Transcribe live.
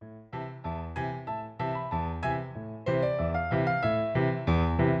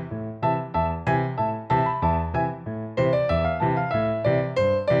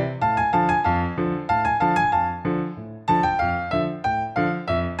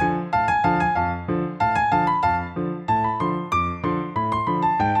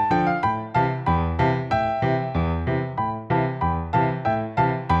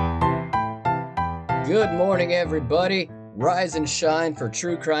morning, everybody. Rise and shine for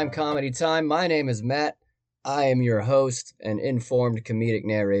true crime comedy time. My name is Matt. I am your host and informed comedic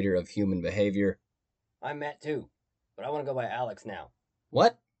narrator of human behavior. I'm Matt too, but I want to go by Alex now.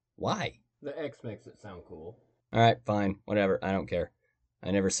 What? Why? The X makes it sound cool. Alright, fine. Whatever. I don't care.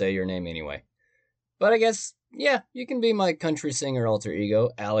 I never say your name anyway. But I guess, yeah, you can be my country singer alter ego,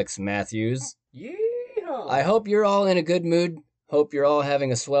 Alex Matthews. Yeehaw! I hope you're all in a good mood. Hope you're all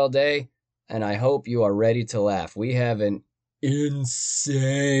having a swell day. And I hope you are ready to laugh. We have an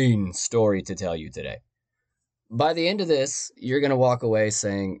insane story to tell you today. By the end of this, you're going to walk away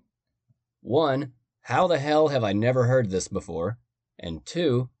saying, 1, how the hell have I never heard this before? And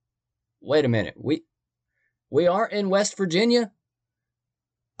 2, wait a minute, we aren't in West Virginia?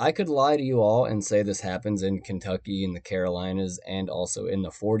 I could lie to you all and say this happens in Kentucky and the Carolinas and also in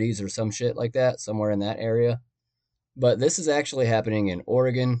the 40s or some shit like that, somewhere in that area. But this is actually happening in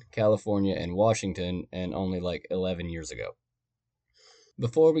Oregon, California, and Washington, and only like 11 years ago.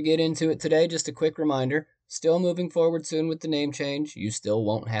 Before we get into it today, just a quick reminder, still moving forward soon with the name change. You still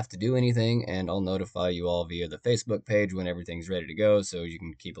won't have to do anything, and I'll notify you all via the Facebook page when everything's ready to go, so you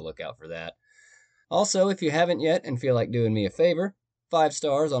can keep a lookout for that. Also, if you haven't yet and feel like doing me a favor, 5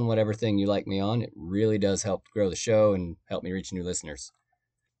 stars on whatever thing you like me on. It really does help grow the show and help me reach new listeners.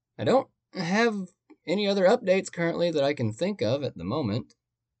 I don't have any other updates currently that I can think of at the moment.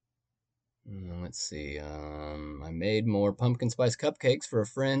 Let's see. I made more pumpkin spice cupcakes for a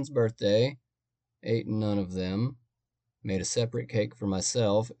friend's birthday. Ate none of them. Made a separate cake for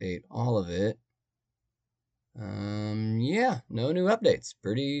myself. Ate all of it. Yeah, no new updates.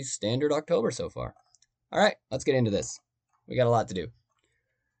 Pretty standard October so far. All right, let's get into this. We got a lot to do.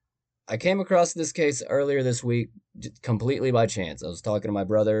 I came across this case earlier this week completely by chance. I was talking to my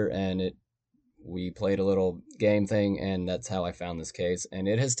brother and we played a little game thing, and that's how I found this case, and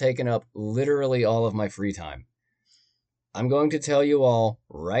it has taken up literally all of my free time. I'm going to tell you all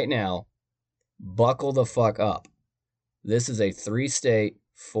right now, buckle the fuck up. This is a 3-state,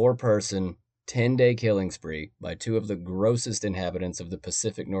 4-person, 10-day killing spree by 2 of the grossest inhabitants of the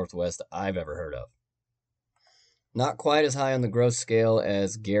Pacific Northwest I've ever heard of. Not quite as high on the gross scale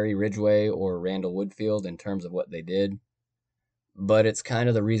as Gary Ridgway or Randall Woodfield in terms of what they did, but it's kind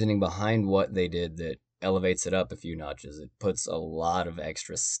of the reasoning behind what they did that elevates it up a few notches. It puts a lot of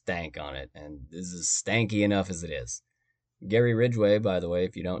extra stank on it, and this is stanky enough as it is. Gary Ridgway, by the way,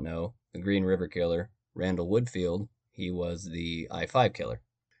 if you don't know, the Green River Killer. Randall Woodfield, he was the I-5 killer.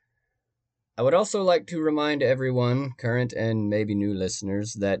 I would also like to remind everyone, current and maybe new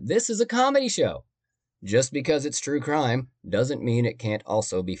listeners, that this is a comedy show. Just because it's true crime doesn't mean it can't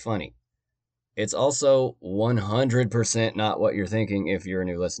also be funny. It's also 100% not what you're thinking if you're a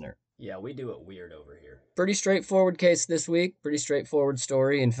new listener. Yeah, we do it weird over here. Pretty straightforward case this week. Pretty straightforward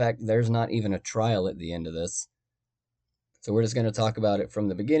story. In fact, there's not even a trial at the end of this. So we're just going to talk about it from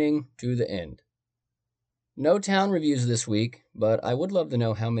the beginning to the end. No town reviews this week, but I would love to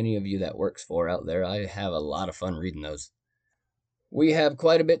know how many of you that works for out there. I have a lot of fun reading those. We have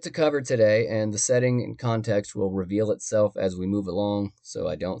quite a bit to cover today, and the setting and context will reveal itself as we move along, so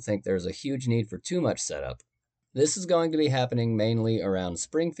I don't think there's a huge need for too much setup. This is going to be happening mainly around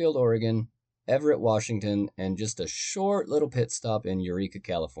Springfield, Oregon, Everett, Washington, and just a short little pit stop in Eureka,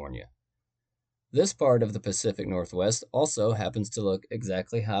 California. This part of the Pacific Northwest also happens to look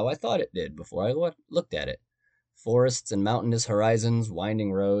exactly how I thought it did before I looked at it. Forests and mountainous horizons,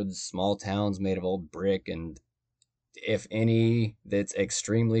 winding roads, small towns made of old brick, and if any, that's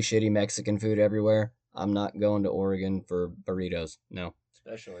extremely shitty Mexican food everywhere. I'm not going to Oregon for burritos, no.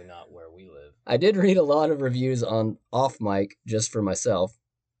 Especially not where we live. I did read a lot of reviews on Off Mic just for myself.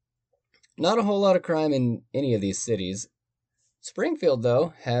 Not a whole lot of crime in any of these cities. Springfield,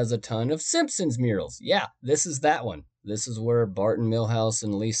 though, has a ton of Simpsons murals. Yeah, this is that one. This is where Bart and Milhouse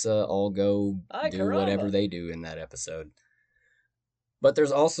and Lisa all go whatever they do in that episode. But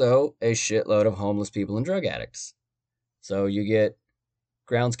there's also a shitload of homeless people and drug addicts. So you get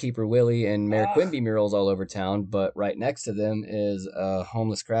Groundskeeper Willie and Mayor Quimby murals all over town, but right next to them is a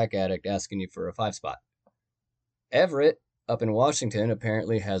homeless crack addict asking you for a 5-spot. Everett, up in Washington,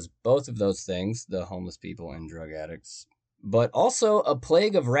 apparently has both of those things, the homeless people and drug addicts. But also a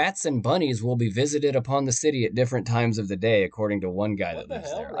plague of rats and bunnies will be visited upon the city at different times of the day, according to one guy that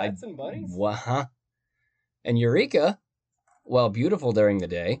lives there. Rats and bunnies? And Eureka, while beautiful during the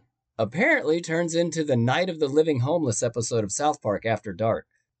day, apparently turns into the Night of the Living Homeless episode of South Park After Dark.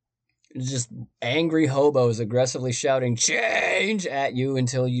 It's just angry hobos aggressively shouting change at you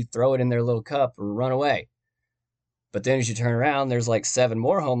until you throw it in their little cup or run away. But then as you turn around, there's like 7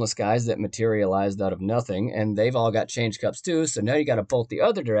 more homeless guys that materialized out of nothing, and they've all got change cups too, so now you got to bolt the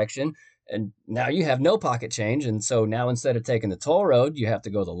other direction, And now you have no pocket change, and so now instead of taking the toll road, you have to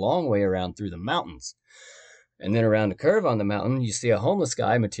go the long way around through the mountains. And then around a curve on the mountain, you see a homeless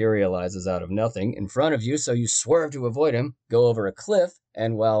guy materializes out of nothing in front of you, so you swerve to avoid him, go over a cliff,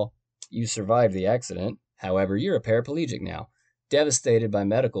 and well, you survived the accident. However, you're a paraplegic now. Devastated by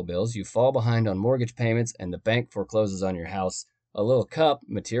medical bills, you fall behind on mortgage payments, and the bank forecloses on your house. A little cup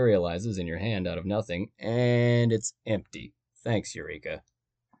materializes in your hand out of nothing, and it's empty. Thanks, Eureka.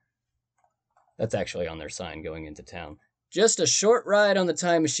 That's actually on their sign going into town. Just a short ride on the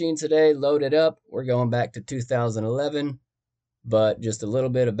time machine today, loaded up. We're going back to 2011, but just a little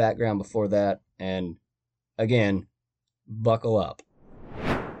bit of background before that, and again, buckle up.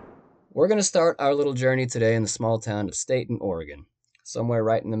 We're going to start our little journey today in the small town of Staten, Oregon, somewhere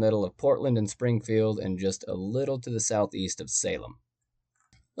right in the middle of Portland and Springfield and just a little to the southeast of Salem.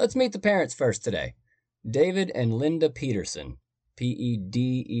 Let's meet the parents first today. David and Linda Pedersen,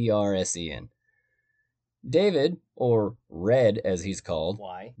 Pedersen. David, or Red as he's called.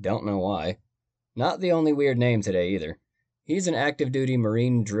 Why? Don't know why. Not the only weird name today either. He's an active duty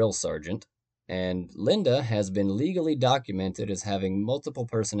Marine drill sergeant, and Linda has been legally documented as having multiple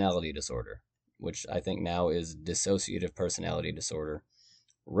personality disorder, which I think now is dissociative personality disorder.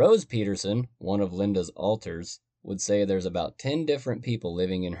 Rose Pedersen, one of Linda's alters, would say there's about 10 different people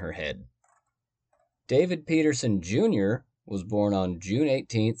living in her head. David Pedersen Jr. was born on June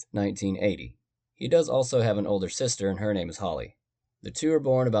 18th, 1980. He does also have an older sister, and her name is Holly. The two are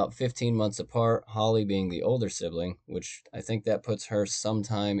born about 15 months apart, Holly being the older sibling, which I think that puts her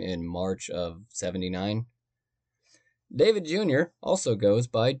sometime in March of 79. David Jr. also goes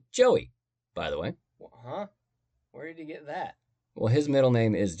by Joey, by the way. Huh? Where did he get that? Well, his middle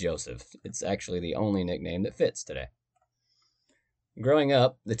name is Joseph. It's actually the only nickname that fits today. Growing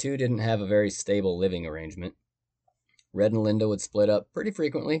up, the two didn't have a very stable living arrangement. Red and Linda would split up pretty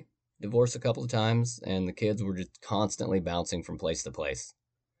frequently, divorce a couple of times, and the kids were just constantly bouncing from place to place.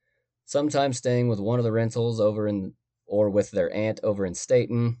 Sometimes staying with one of the rentals or with their aunt over in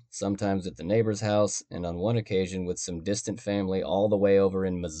Staten, sometimes at the neighbor's house, and on one occasion with some distant family all the way over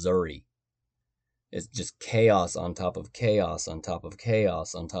in Missouri. It's just chaos on top of chaos on top of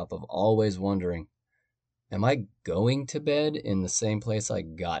chaos on top of always wondering, am I going to bed in the same place I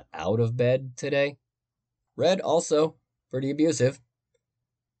got out of bed today? Red also pretty abusive.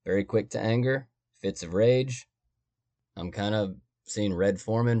 Very quick to anger, fits of rage. I'm kind of seeing Red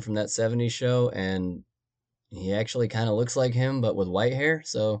Foreman from that 70s show, and he actually kind of looks like him, but with white hair,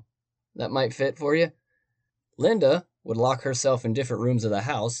 so that might fit for you. Linda would lock herself in different rooms of the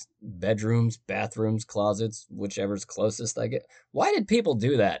house, bedrooms, bathrooms, closets, whichever's closest, I get. Why did people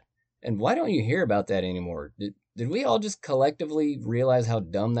do that? And why don't you hear about that anymore? Did we all just collectively realize how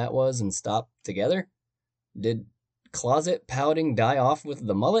dumb that was and stop together? Did closet pouting die off with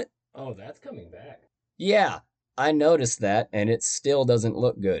the mullet? Oh, that's coming back. Yeah, I noticed that, and it still doesn't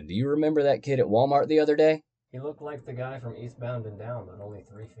look good. Do you remember that kid at Walmart the other day? He looked like the guy from Eastbound and Down, but only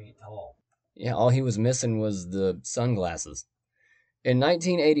 3 feet tall. Yeah, all he was missing was the sunglasses. In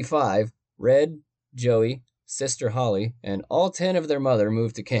 1985, Red, Joey, sister Holly, and all 10 of their mother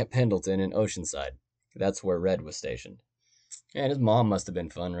moved to Camp Pendleton in Oceanside. That's where Red was stationed. And his mom must have been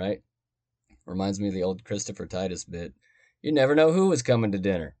fun, right? Reminds me of the old Christopher Titus bit. You never know who was coming to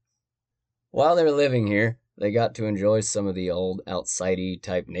dinner. While they were living here, they got to enjoy some of the old outsidey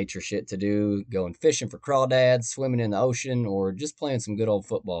type nature shit to do, going fishing for crawdads, swimming in the ocean, or just playing some good old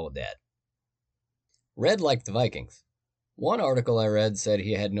football with Dad. Red liked the Vikings. One article I read said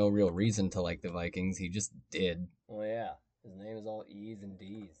he had no real reason to like the Vikings, he just did. Oh yeah, his name is all E's and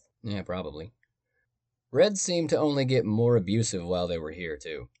D's. Yeah, probably. Red seemed to only get more abusive while they were here,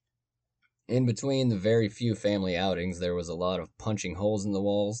 too. In between the very few family outings, there was a lot of punching holes in the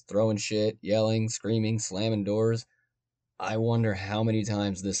walls, throwing shit, yelling, screaming, slamming doors. I wonder how many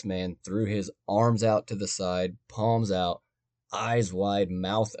times this man threw his arms out to the side, palms out, eyes wide,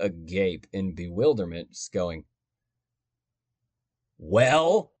 mouth agape in bewilderment, just going,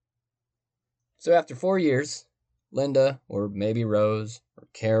 well? So after 4 years, Linda, or maybe Rose, or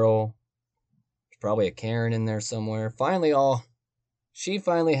Carol, there's probably a Karen in there somewhere, she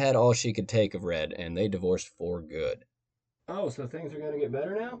finally had all she could take of Red, and they divorced for good. Oh, so things are going to get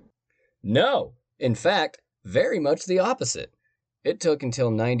better now? No! In fact, very much the opposite. It took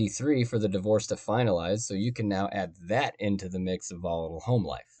until 93 for the divorce to finalize, so you can now add that into the mix of volatile home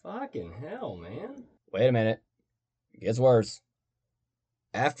life. Fucking hell, man. Wait a minute. It gets worse.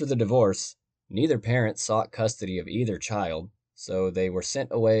 After the divorce, neither parent sought custody of either child, so they were sent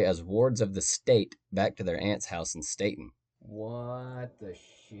away as wards of the state back to their aunt's house in Staten. What the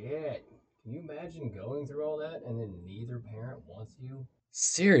shit? Can you imagine going through all that and then neither parent wants you?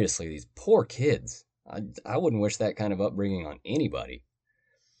 Seriously, these poor kids. I wouldn't wish that kind of upbringing on anybody.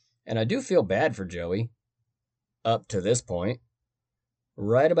 And I do feel bad for Joey, up to this point.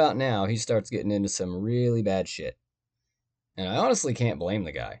 Right about now, he starts getting into some really bad shit. And I honestly can't blame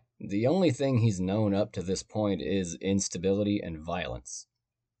the guy. The only thing he's known up to this point is instability and violence.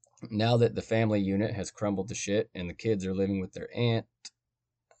 Now that the family unit has crumbled to shit and the kids are living with their aunt,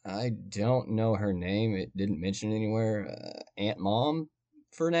 I don't know her name, it didn't mention anywhere, Aunt Mom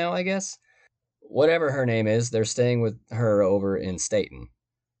for now, I guess. Whatever her name is, they're staying with her over in Staten.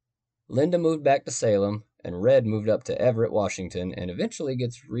 Linda moved back to Salem, and Red moved up to Everett, Washington, and eventually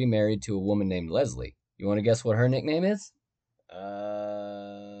gets remarried to a woman named Leslie. You want to guess what her nickname is?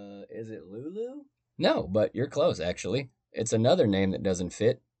 Is it Lulu? No, but you're close, actually. It's another name that doesn't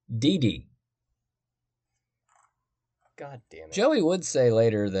fit. Dee Dee. God damn it. Joey would say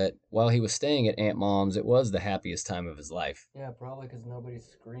later that while he was staying at Aunt Mom's, it was the happiest time of his life. Yeah, probably because nobody's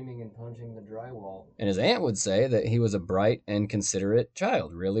screaming and punching the drywall. And his aunt would say that he was a bright and considerate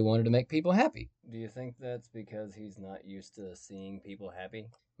child, really wanted to make people happy. Do you think that's because he's not used to seeing people happy?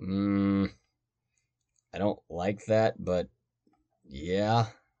 I don't like that, but yeah,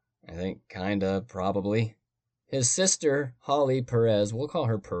 I think kinda, probably. His sister, Holly Perez, we'll call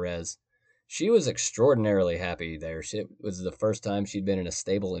her Perez, she was extraordinarily happy there. It was the first time she'd been in a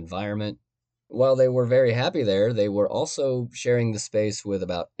stable environment. While they were very happy there, they were also sharing the space with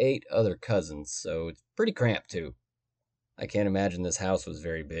about 8 other cousins, so it's pretty cramped too. I can't imagine this house was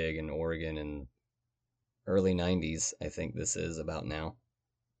very big in Oregon in early 90s, I think this is about now.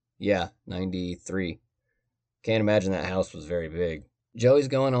 Yeah, 93. Can't imagine that house was very big. Joey's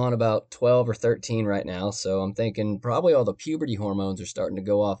going on about 12 or 13 right now, so I'm thinking probably all the puberty hormones are starting to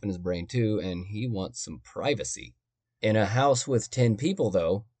go off in his brain too, and he wants some privacy. In a house with 10 people,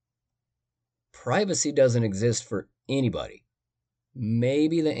 though, privacy doesn't exist for anybody.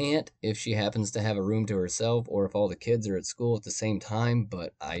 Maybe the aunt, if she happens to have a room to herself, or if all the kids are at school at the same time,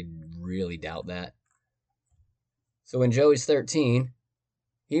 but I really doubt that. So when Joey's 13,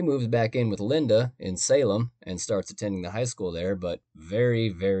 he moves back in with Linda in Salem and starts attending the high school there, but very,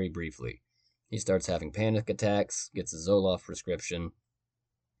 very briefly. He starts having panic attacks, gets a Zoloft prescription,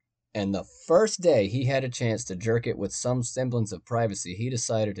 and the first day he had a chance to jerk it with some semblance of privacy, he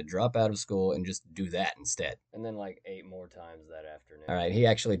decided to drop out of school and just do that instead. And then like 8 more times that afternoon. All right, he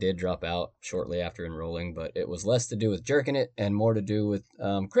actually did drop out shortly after enrolling, but it was less to do with jerking it and more to do with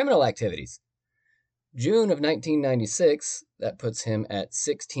criminal activities. June of 1996, that puts him at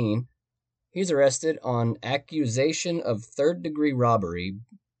 16. He's arrested on accusation of third-degree robbery,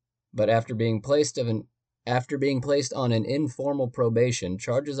 but after being placed on an informal probation,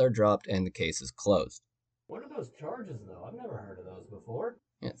 charges are dropped and the case is closed. What are those charges, though? I've never heard of those before.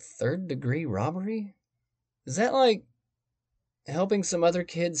 Yeah, third-degree robbery? Is that like helping some other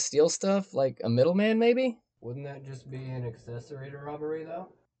kids steal stuff, like a middleman, maybe? Wouldn't that just be an accessory to robbery, though?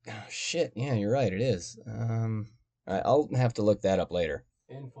 Oh, shit, yeah, you're right, it is. Alright, I'll have to look that up later.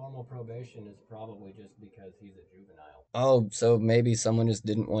 Informal probation is probably just because he's a juvenile. Oh, so maybe someone just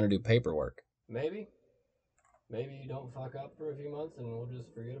didn't want to do paperwork. Maybe. Maybe you don't fuck up for a few months and we'll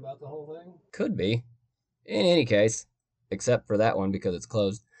just forget about the whole thing? Could be. In any case, except for that one because it's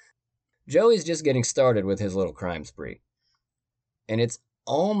closed, Joey's just getting started with his little crime spree. And it's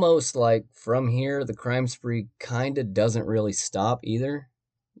almost like from here, the crime spree kinda doesn't really stop either.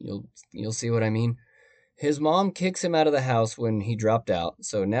 You'll see what I mean. His mom kicks him out of the house when he dropped out,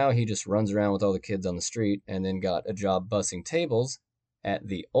 so now he just runs around with all the kids on the street and then got a job bussing tables at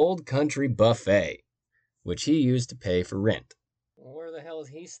the Old Country Buffet, which he used to pay for rent. Where the hell is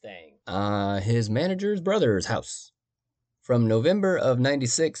he staying? His manager's brother's house. From November of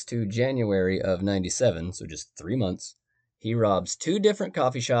 96 to January of 97, so just 3 months, he robs 2 different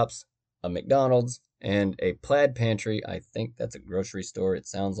coffee shops, a McDonald's, and a Plaid Pantry. I think that's a grocery store. It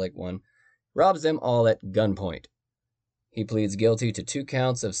sounds like one. Robs them all at gunpoint. He pleads guilty to 2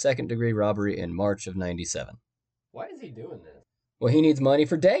 counts of second-degree robbery in March of 97. Why is he doing this? Well, he needs money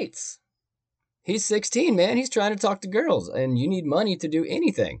for dates. He's 16, man. He's trying to talk to girls, and you need money to do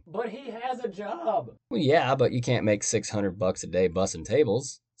anything. But he has a job. Well, yeah, but you can't make $600 a day bussing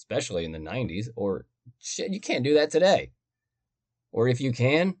tables, especially in the 90s, or shit, you can't do that today. Or if you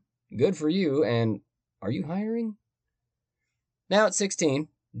can, good for you, and are you hiring? Now at 16,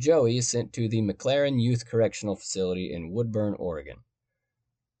 Joey is sent to the McLaren Youth Correctional Facility in Woodburn, Oregon.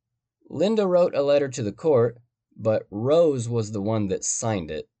 Linda wrote a letter to the court, but Rose was the one that signed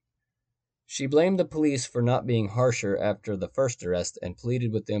it. She blamed the police for not being harsher after the first arrest and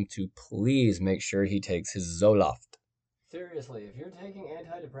pleaded with them to please make sure he takes his Zoloft. Seriously, if you're taking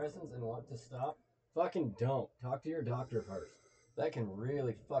antidepressants and want to stop, fucking don't. Talk to your doctor first. That can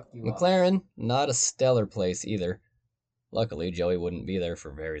really fuck you up. McLaren, not a stellar place either. Luckily, Joey wouldn't be there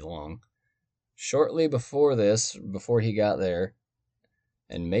for very long. Shortly before he got there,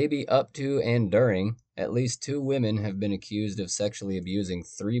 and maybe up to and during, at least 2 women have been accused of sexually abusing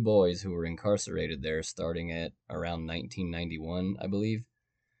 3 boys who were incarcerated there starting at around 1991, I believe.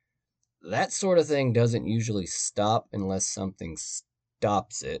 That sort of thing doesn't usually stop unless something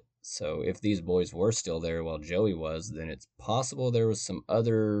stops it. So if these boys were still there while Joey was, then it's possible there was some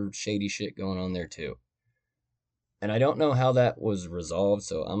other shady shit going on there too. And I don't know how that was resolved,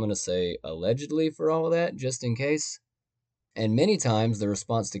 so I'm going to say allegedly for all of that, just in case. And many times the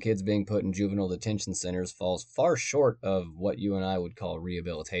response to kids being put in juvenile detention centers falls far short of what you and I would call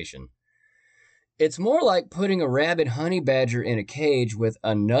rehabilitation. It's more like putting a rabid honey badger in a cage with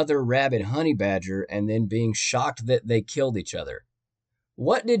another rabid honey badger and then being shocked that they killed each other.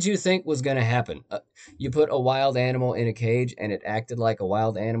 What did you think was going to happen? You put a wild animal in a cage and it acted like a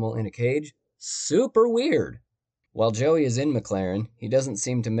wild animal in a cage? Super weird. While Joey is in McLaren, he doesn't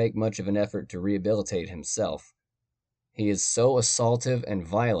seem to make much of an effort to rehabilitate himself. He is so assaultive and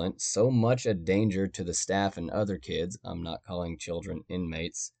violent, so much a danger to the staff and other kids, I'm not calling children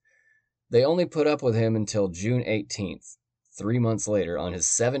inmates. They only put up with him until June 18th, 3 months later, on his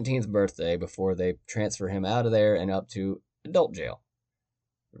 17th birthday, before they transfer him out of there and up to adult jail.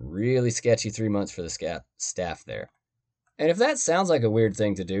 Really sketchy 3 months for the staff there. And if that sounds like a weird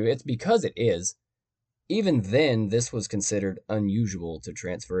thing to do, it's because it is. Even then, this was considered unusual to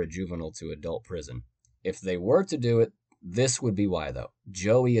transfer a juvenile to adult prison. If they were to do it, this would be why, though.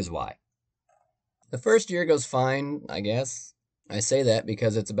 Joey is why. The first year goes fine, I guess. I say that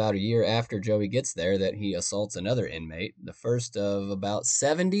because it's about a year after Joey gets there that he assaults another inmate, the first of about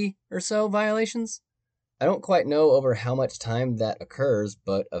 70 or so violations. I don't quite know over how much time that occurs,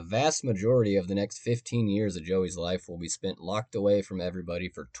 but a vast majority of the next 15 years of Joey's life will be spent locked away from everybody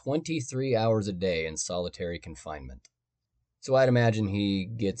for 23 hours a day in solitary confinement. So I'd imagine he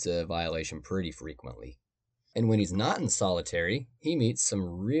gets a violation pretty frequently. And when he's not in solitary, he meets some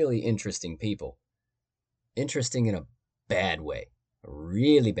really interesting people. Interesting in a bad way. A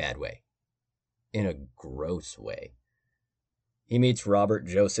really bad way. In a gross way. He meets Robert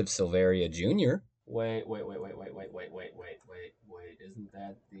Joseph Silveria Jr. Wait. Isn't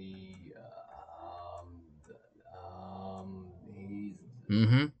that he's...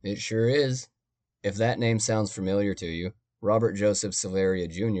 It sure is. If that name sounds familiar to you, Robert Joseph Silveria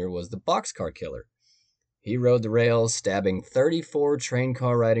Jr. was the boxcar killer. He rode the rails, stabbing 34 train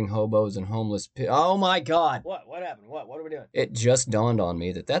car riding hobos and homeless oh my god! What happened? What are we doing? It just dawned on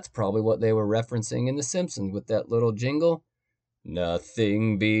me that that's probably what they were referencing in The Simpsons with that little jingle.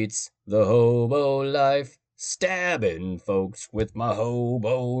 Nothing beats the hobo life, stabbing folks with my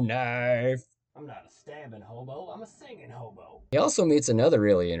hobo knife. I'm not a stabbing hobo, I'm a singing hobo. He also meets another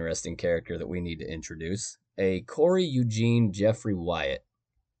really interesting character that we need to introduce, a Corey Eugene Jeffrey Wyatt.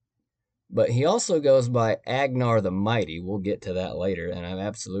 But he also goes by Agnar the Mighty. We'll get to that later, and I'm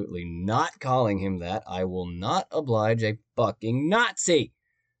absolutely not calling him that. I will not oblige a fucking Nazi.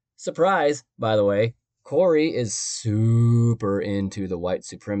 Surprise, by the way. Corey is super into the white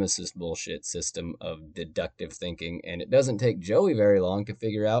supremacist bullshit system of deductive thinking, and it doesn't take Joey very long to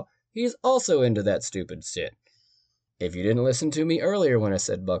figure out he's also into that stupid shit. If you didn't listen to me earlier when I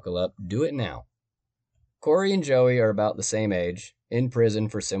said buckle up, do it now. Corey and Joey are about the same age, in prison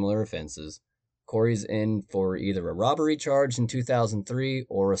for similar offenses. Corey's in for either a robbery charge in 2003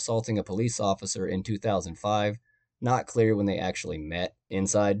 or assaulting a police officer in 2005. Not clear when they actually met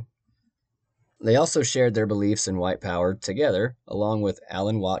inside. They also shared their beliefs in white power together, along with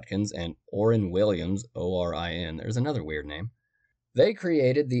Alan Watkins and Orrin Williams, O-R-I-N. There's another weird name. They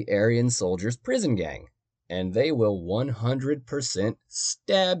created the Aryan Soldiers Prison Gang, and they will 100%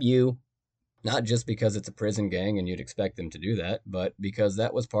 stab you. Not just because it's a prison gang and you'd expect them to do that, but because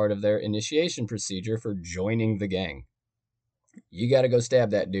that was part of their initiation procedure for joining the gang. You gotta go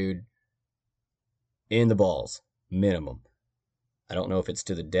stab that dude in the balls, minimum. I don't know if it's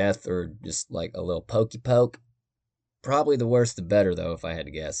to the death or just like a little pokey poke. Probably the worse the better, though, if I had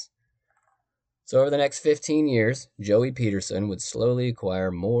to guess. So over the next 15 years, Joey Pedersen would slowly acquire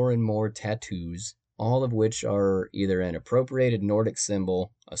more and more tattoos, all of which are either an appropriated Nordic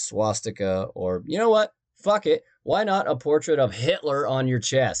symbol, a swastika, or, you know what? Fuck it. Why not a portrait of Hitler on your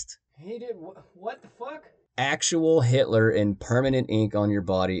chest? He did what the fuck? Actual Hitler in permanent ink on your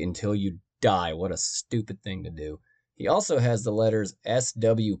body until you die. What a stupid thing to do. He also has the letters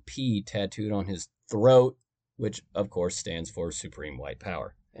SWP tattooed on his throat, which of course stands for Supreme White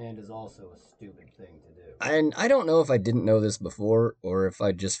Power. And is also a stupid thing to do. And I don't know if I didn't know this before or if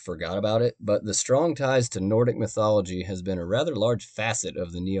I just forgot about it, but the strong ties to Nordic mythology has been a rather large facet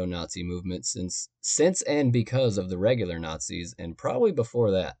of the neo-Nazi movement since and because of the regular Nazis, and probably before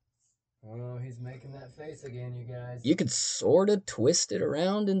that. Oh, he's making that face again, you guys. You could sort of twist it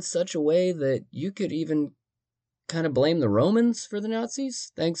around in such a way that you could even kind of blame the Romans for the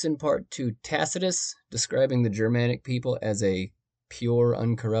Nazis, thanks in part to Tacitus describing the Germanic people as a pure,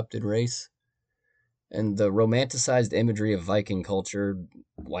 uncorrupted race. And the romanticized imagery of Viking culture,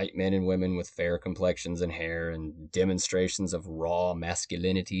 white men and women with fair complexions and hair, and demonstrations of raw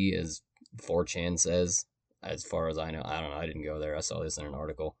masculinity, as 4chan says, as far as I know. I don't know, I didn't go there, I saw this in an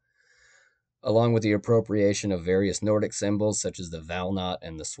article. Along with the appropriation of various Nordic symbols, such as the Valknot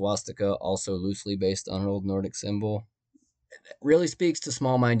and the swastika, also loosely based on an old Nordic symbol. It really speaks to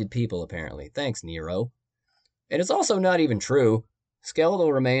small-minded people, apparently. Thanks, Nero. And it's also not even true.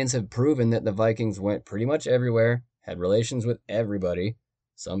 Skeletal remains have proven that the Vikings went pretty much everywhere, had relations with everybody,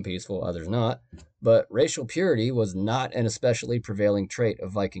 some peaceful, others not, but racial purity was not an especially prevailing trait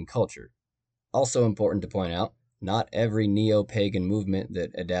of Viking culture. Also important to point out, not every neo-pagan movement that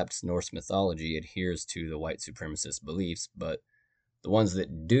adapts Norse mythology adheres to the white supremacist beliefs, but the ones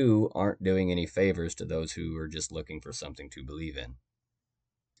that do aren't doing any favors to those who are just looking for something to believe in.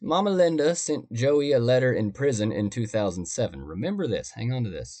 Mama Linda sent Joey a letter in prison in 2007. Remember this. Hang on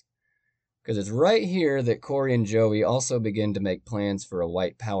to this. Because it's right here that Corey and Joey also begin to make plans for a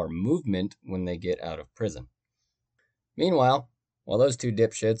white power movement when they get out of prison. Meanwhile, while those two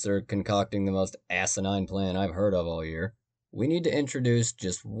dipshits are concocting the most asinine plan I've heard of all year, we need to introduce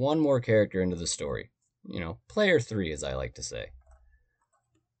just one more character into the story. Player 3, as I like to say.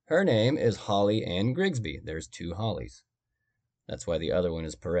 Her name is Holly Ann Grigsby. There's two Hollies. That's why the other one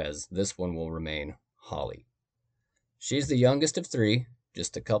is Perez. This one will remain Holly. She's the youngest of three,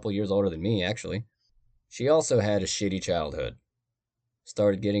 just a couple years older than me, actually. She also had a shitty childhood.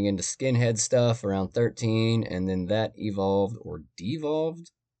 Started getting into skinhead stuff around 13, and then that evolved, or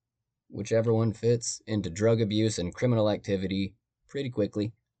devolved, whichever one fits, into drug abuse and criminal activity pretty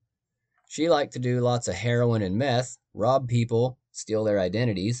quickly. She liked to do lots of heroin and meth, rob people, steal their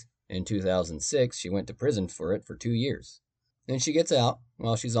identities. In 2006, she went to prison for it for 2 years. Then she gets out.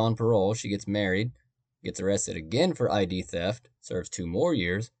 While she's on parole, she gets married, gets arrested again for ID theft, serves 2 more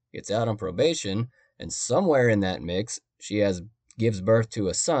years, gets out on probation, and somewhere in that mix, she gives birth to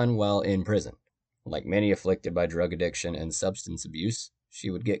a son while in prison. Like many afflicted by drug addiction and substance abuse, she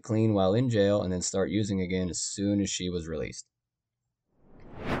would get clean while in jail and then start using again as soon as she was released.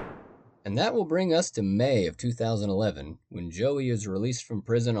 And that will bring us to May of 2011, when Joey is released from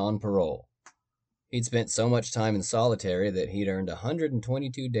prison on parole. He'd spent so much time in solitary that he'd earned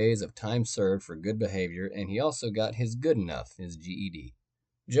 122 days of time served for good behavior, and he also got his good enough, his GED.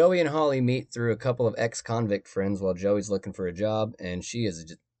 Joey and Holly meet through a couple of ex-convict friends while Joey's looking for a job, and she is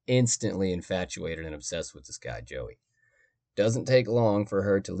just instantly infatuated and obsessed with this guy, Joey. Doesn't take long for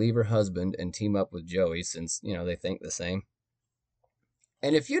her to leave her husband and team up with Joey since, they think the same.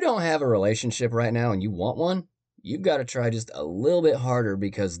 And if you don't have a relationship right now and you want one, you've got to try just a little bit harder,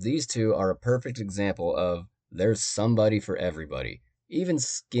 because these two are a perfect example of there's somebody for everybody. Even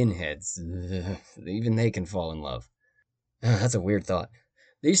skinheads, even they can fall in love. That's a weird thought.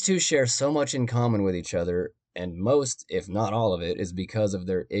 These two share so much in common with each other, and most, if not all of it, is because of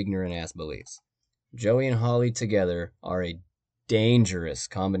their ignorant-ass beliefs. Joey and Holly together are a dangerous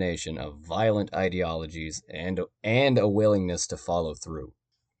combination of violent ideologies and a willingness to follow through.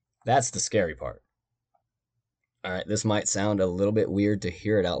 That's the scary part. Alright, this might sound a little bit weird to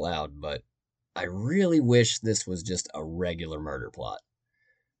hear it out loud, but I really wish this was just a regular murder plot.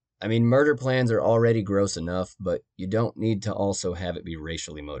 I mean, murder plans are already gross enough, but you don't need to also have it be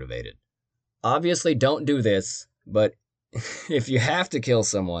racially motivated. Obviously, don't do this, but if you have to kill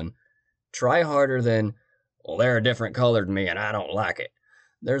someone, try harder than, well, they're a different color than me and I don't like it.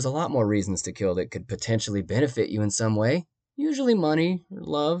 There's a lot more reasons to kill that could potentially benefit you in some way. Usually money, or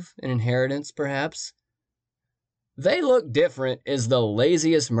love, an inheritance, perhaps. They look different is the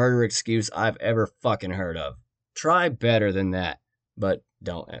laziest murder excuse I've ever fucking heard of. Try better than that. But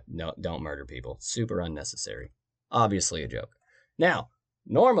don't murder people. Super unnecessary. Obviously a joke. Now,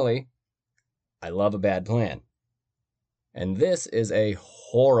 normally, I love a bad plan. And this is a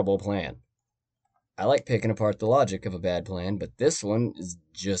horrible plan. I like picking apart the logic of a bad plan, but this one is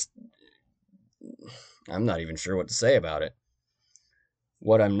just... I'm not even sure what to say about it.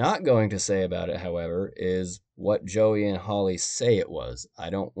 What I'm not going to say about it, however, is what Joey and Holly say it was.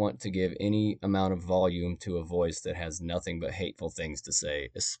 I don't want to give any amount of volume to a voice that has nothing but hateful things to say,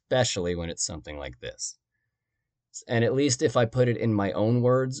 especially when it's something like this. And at least if I put it in my own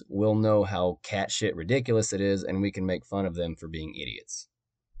words, we'll know how cat shit ridiculous it is, and we can make fun of them for being idiots.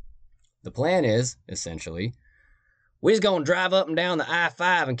 The plan is, essentially, we's gonna drive up and down the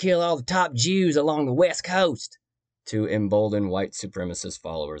I-5 and kill all the top Jews along the West Coast to embolden white supremacist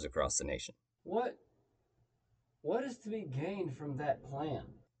followers across the nation. What is to be gained from that plan?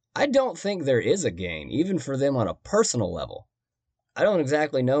 I don't think there is a gain, even for them on a personal level. I don't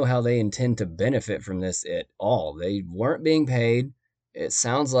exactly know how they intend to benefit from this at all. They weren't being paid. It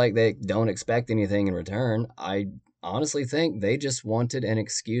sounds like they don't expect anything in return. I honestly think they just wanted an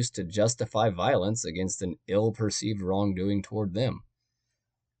excuse to justify violence against an ill-perceived wrongdoing toward them.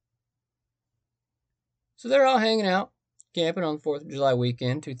 So they're all hanging out, camping on the 4th of July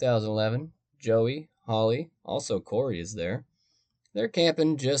weekend, 2011. Joey, Holly, also Corey is there. They're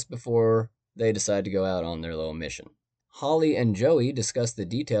camping just before they decide to go out on their little mission. Holly and Joey discuss the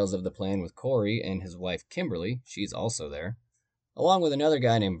details of the plan with Corey and his wife Kimberly. She's also there, along with another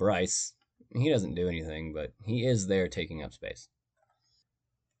guy named Bryce. He doesn't do anything, but he is there taking up space.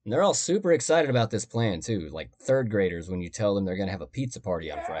 And they're all super excited about this plan, too, like third graders when you tell them they're going to have a pizza party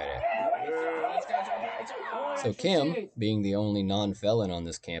on Friday. So Kim, being the only non-felon on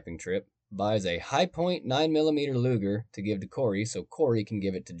this camping trip, buys a High Point 9mm Luger to give to Corey so Corey can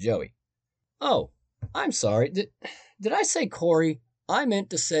give it to Joey. Oh, I'm sorry. Did I say Corey? I meant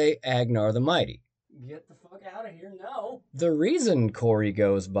to say Agnar the Mighty. Get the fuck out of here, no. The reason Corey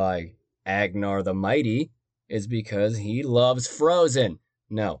goes by Agnar the Mighty is because he loves Frozen.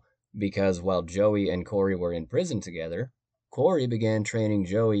 No, because while Joey and Corey were in prison together, Corey began training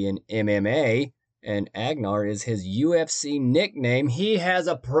Joey in MMA, and Agnar is his UFC nickname. He has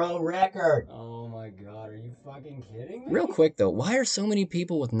a pro record. Oh my god, are you fucking kidding me? Real quick though, why are so many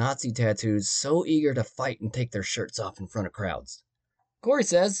people with Nazi tattoos so eager to fight and take their shirts off in front of crowds? Corey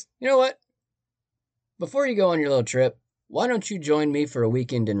says, you know what? Before you go on your little trip, why don't you join me for a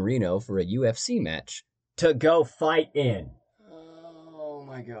weekend in Reno for a UFC match to go fight in? Oh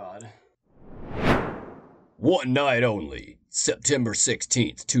my god. One night only, September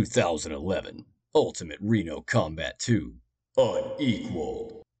 16th, 2011. Ultimate Reno Combat 2.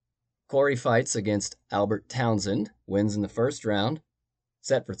 Unequaled. Corey fights against Albert Townsend, wins in the first round.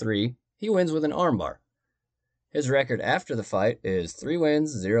 Set for 3, he wins with an armbar. His record after the fight is 3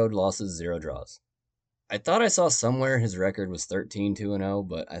 wins, 0 losses, 0 draws. I thought I saw somewhere his record was 13-2-0,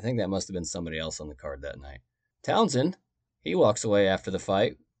 but I think that must have been somebody else on the card that night. Townsend, he walks away after the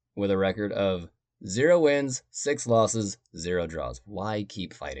fight with a record of 0 wins, 6 losses, 0 draws. Why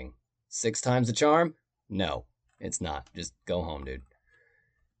keep fighting? 6 times the charm? No, it's not. Just go home, dude.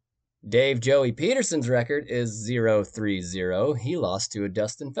 Dave Joey Pedersen's record is 0-3-0. He lost to a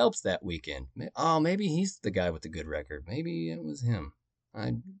Dustin Phelps that weekend. Oh, maybe he's the guy with the good record. Maybe it was him.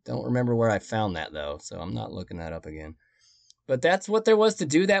 I don't remember where I found that, though, so I'm not looking that up again. But that's what there was to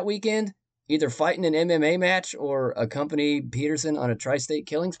do that weekend? Either fight in an MMA match or accompany Pedersen on a tri-state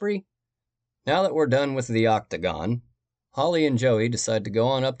killing spree? Now that we're done with the octagon, Holly and Joey decide to go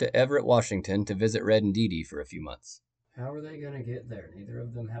on up to Everett, Washington to visit Red and Dee Dee for a few months. How are they gonna get there? Neither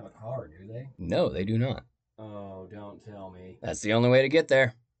of them have a car, do they? No, they do not. Oh, don't tell me. That's the only way to get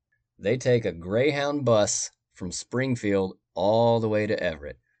there. They take a Greyhound bus from Springfield all the way to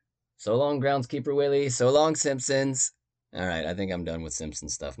Everett. So long, Groundskeeper Willie. So long, Simpsons. All right, I think I'm done with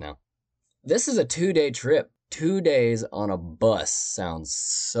Simpsons stuff now. This is a 2-day trip. 2 days on a bus sounds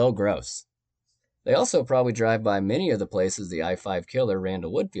so gross. They also probably drive by many of the places the I-5 killer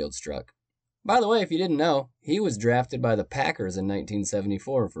Randall Woodfield struck. By the way, if you didn't know, he was drafted by the Packers in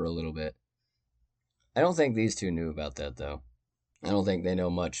 1974 for a little bit. I don't think these two knew about that, though. I don't think they know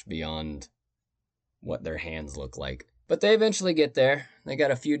much beyond what their hands look like. But they eventually get there. They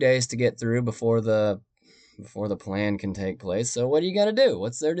got a few days to get through before the plan can take place. So what are you going to do?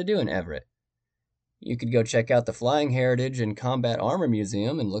 What's there to do in Everett? You could go check out the Flying Heritage and Combat Armor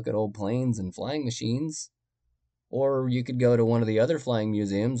Museum and look at old planes and flying machines. Or you could go to one of the other flying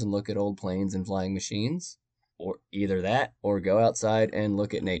museums and look at old planes and flying machines. Or either that, or go outside and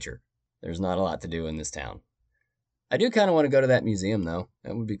look at nature. There's not a lot to do in this town. I do kind of want to go to that museum, though.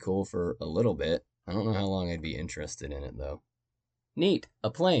 That would be cool for a little bit. I don't know how long I'd be interested in it, though. Neat,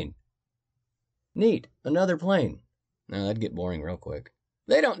 a plane. Neat, another plane. Now, that'd get boring real quick.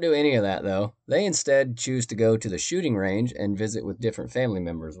 They don't do any of that, though. They instead choose to go to the shooting range and visit with different family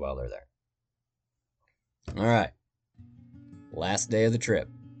members while they're there. All right. Last day of the trip,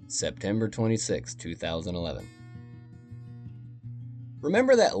 September 26, 2011.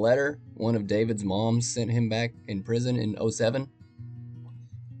 Remember that letter one of David's moms sent him back in prison in 2007?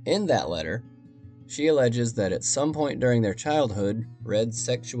 In that letter, She alleges that at some point during their childhood, Red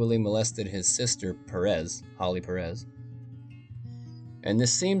sexually molested his sister, Holly Perez, and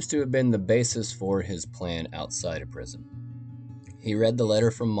this seems to have been the basis for his plan outside of prison. He read the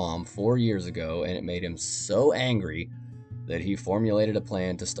letter from Mom 4 years ago, and it made him so angry that he formulated a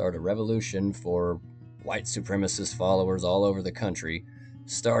plan to start a revolution for white supremacist followers all over the country,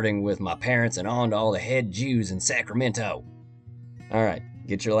 starting with my parents and on to all the head Jews in Sacramento. All right,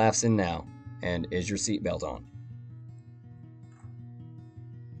 get your laughs in now, and is your seatbelt on?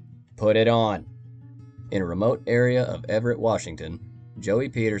 Put it on. In a remote area of Everett, Washington, Joey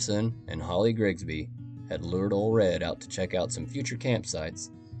Pedersen and Holly Grigsby had lured old Red out to check out some future campsites,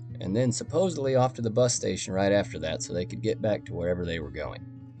 and then supposedly off to the bus station right after that so they could get back to wherever they were going.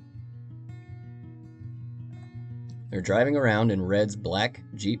 They're driving around in Red's black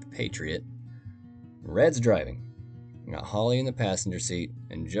Jeep Patriot. Red's driving. We got Holly in the passenger seat,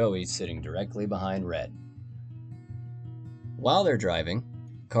 and Joey sitting directly behind Red. While they're driving,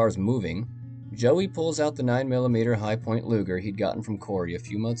 car's moving, Joey pulls out the 9mm high-point Luger he'd gotten from Corey a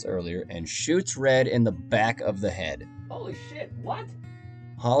few months earlier and shoots Red in the back of the head. Holy shit, what?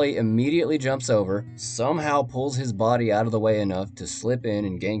 Holly immediately jumps over, somehow pulls his body out of the way enough to slip in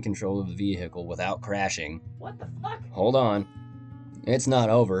and gain control of the vehicle without crashing. What the fuck? Hold on. It's not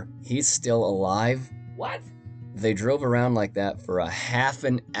over. He's still alive. What? They drove around like that for a half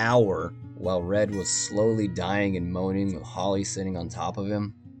an hour while Red was slowly dying and moaning with Holly sitting on top of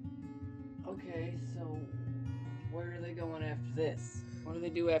him. Okay, so where are they going after this? What do they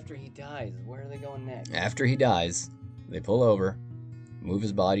do after he dies? Where are they going next? After he dies, they pull over, move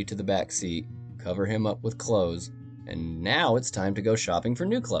his body to the back seat, cover him up with clothes, and now it's time to go shopping for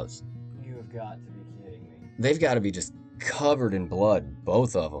new clothes. You have got to be kidding me. They've got to be just covered in blood,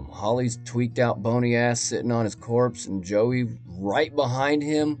 both of them. Holly's tweaked out bony ass sitting on his corpse, and Joey right behind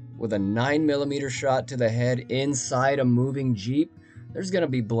him with a 9mm shot to the head inside a moving Jeep. There's gonna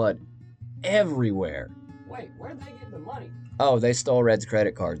be blood everywhere. Wait, where'd they get the money? Oh, they stole Red's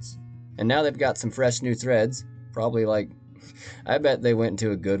credit cards. And now they've got some fresh new threads. Probably I bet they went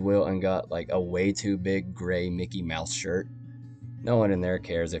into a Goodwill and got a way too big gray Mickey Mouse shirt. No one in there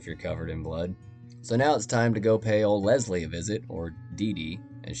cares if you're covered in blood. So now it's time to go pay old Leslie a visit, or Dee Dee,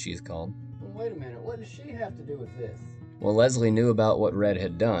 as she's called. Well, wait a minute, what does she have to do with this? Well, Leslie knew about what Red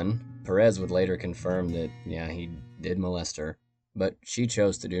had done. Perez would later confirm that, yeah, he did molest her. But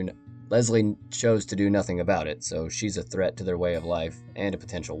Leslie chose to do nothing about it, so she's a threat to their way of life and a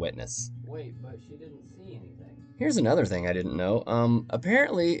potential witness. Wait, but she didn't see anything. Here's another thing I didn't know.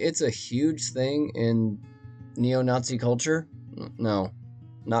 Apparently it's a huge thing in neo-Nazi culture. No,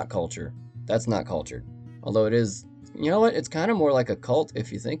 not culture. That's not cultured. Although it is, you know what? It's kind of more like a cult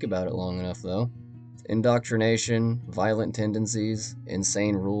if you think about it long enough, though. Indoctrination, violent tendencies,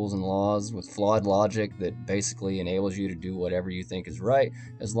 insane rules and laws with flawed logic that basically enables you to do whatever you think is right,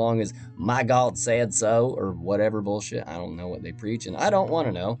 as long as my God said so, or whatever bullshit. I don't know what they preach, and I don't want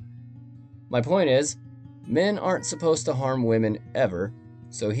to know. My point is, men aren't supposed to harm women ever,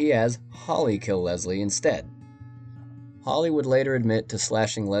 so he has Holly kill Leslie instead. Holly would later admit to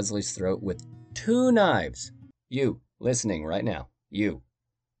slashing Leslie's throat with 2 knives. You, listening right now. You.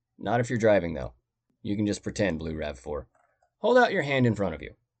 Not if you're driving, though. You can just pretend, Blue RAV4. Hold out your hand in front of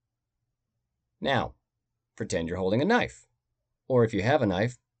you. Now, pretend you're holding a knife. Or if you have a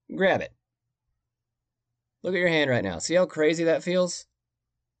knife, grab it. Look at your hand right now. See how crazy that feels?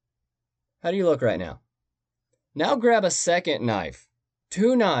 How do you look right now? Now grab a second knife.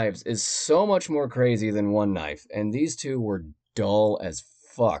 2 knives is so much more crazy than 1 knife, and these 2 were dull as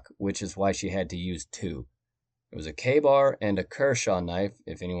fuck, which is why she had to use 2. It was a K-bar and a Kershaw knife,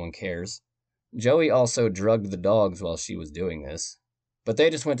 if anyone cares. Joey also drugged the dogs while she was doing this. But they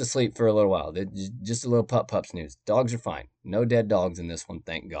just went to sleep for a little while. Just a little pup snooze. Dogs are fine. No dead dogs in this one,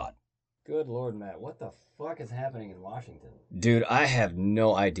 thank God. Good Lord, Matt, what the fuck is happening in Washington? Dude, I have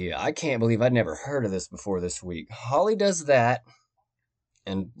no idea. I can't believe I'd never heard of this before this week. Holly does that.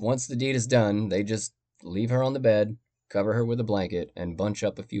 And once the deed is done, they just leave her on the bed, cover her with a blanket, and bunch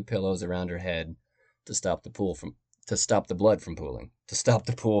up a few pillows around her head to stop the blood from pooling. To stop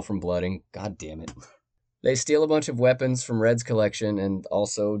the pool from blooding. God damn it. They steal a bunch of weapons from Red's collection and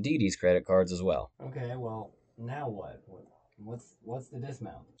also Dee Dee's credit cards as well. Okay, well, now what? What's the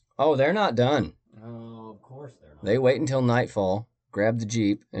dismount? Oh, they're not done. Oh, of course they're not. They wait until nightfall, grab the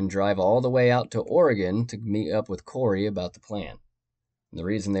Jeep, and drive all the way out to Oregon to meet up with Corey about the plan. The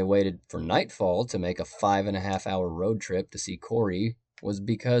reason they waited for nightfall to make a 5.5-hour road trip to see Corey was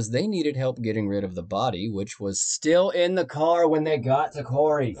because they needed help getting rid of the body, which was still in the car when they got to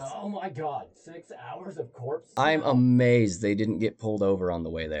Corey. Oh my God, 6 hours of corpse? I'm amazed they didn't get pulled over on the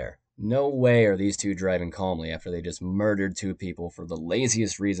way there. No way are these two driving calmly after they just murdered two people for the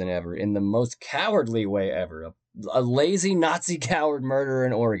laziest reason ever, in the most cowardly way ever. A lazy Nazi coward murderer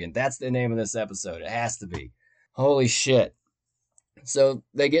in Oregon. That's the name of this episode. It has to be. Holy shit. So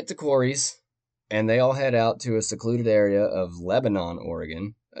they get to Corey's, and they all head out to a secluded area of Lebanon,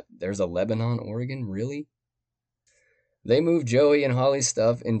 Oregon. There's a Lebanon, Oregon? Really? They move Joey and Holly's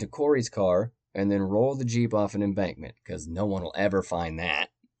stuff into Corey's car, and then roll the Jeep off an embankment, because no one will ever find that.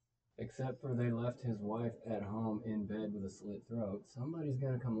 Except for they left his wife at home in bed with a slit throat. Somebody's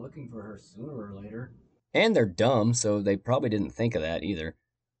gonna come looking for her sooner or later. And they're dumb, so they probably didn't think of that either.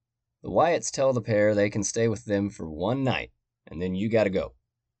 The Wyatts tell the pair they can stay with them for one night, and then you gotta go.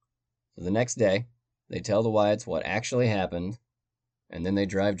 So the next day, they tell the Wyatts what actually happened, and then they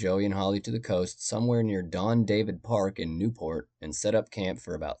drive Joey and Holly to the coast somewhere near Don David Park in Newport and set up camp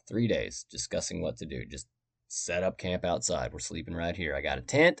for about 3 days, discussing what to do. Just set up camp outside. We're sleeping right here. I got a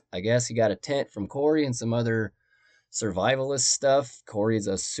tent. I guess he got a tent from Corey and some other survivalist stuff. Corey's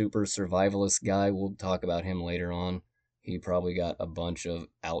a super survivalist guy. We'll talk about him later on. He probably got a bunch of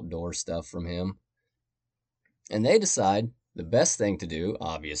outdoor stuff from him. And they decide the best thing to do,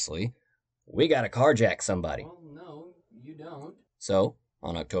 obviously, we gotta carjack somebody. Well, no, you don't. So,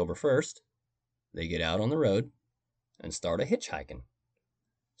 on October 1st, they get out on the road and start a hitchhiking.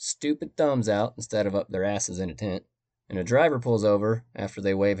 Stupid thumbs out instead of up their asses in a tent, and a driver pulls over after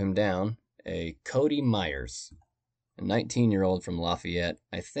they wave him down, a Cody Myers, a 19-year-old from Lafayette,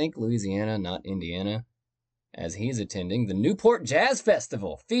 I think Louisiana, not Indiana, as he's attending the Newport Jazz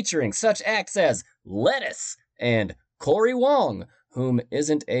Festival, featuring such acts as Lettuce and Cory Wong, whom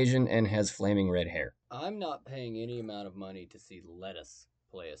isn't Asian and has flaming red hair. I'm not paying any amount of money to see Lettuce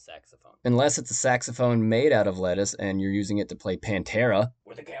play a saxophone. Unless it's a saxophone made out of lettuce and you're using it to play Pantera.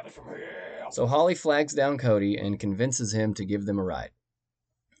 With a cabbage from here. So Holly flags down Cody and convinces him to give them a ride.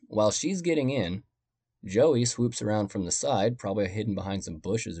 While she's getting in, Joey swoops around from the side, probably hidden behind some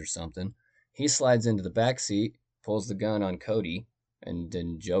bushes or something. He slides into the back seat, pulls the gun on Cody, and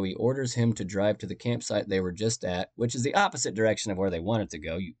then Joey orders him to drive to the campsite they were just at, which is the opposite direction of where they wanted to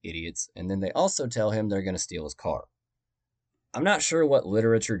go, you idiots. And then they also tell him they're going to steal his car. I'm not sure what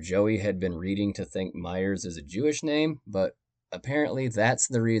literature Joey had been reading to think Myers is a Jewish name, but apparently that's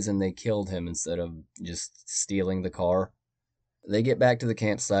the reason they killed him instead of just stealing the car. They get back to the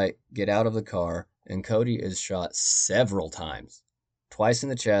campsite, get out of the car, and Cody is shot several times. Twice in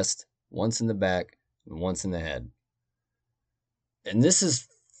the chest, once in the back, and once in the head. And this is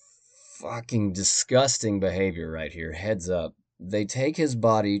fucking disgusting behavior right here, heads up. They take his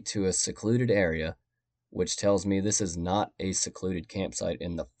body to a secluded area, which tells me this is not a secluded campsite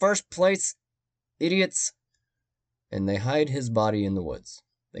in the first place, idiots. And they hide his body in the woods.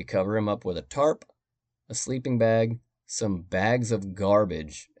 They cover him up with a tarp, a sleeping bag, some bags of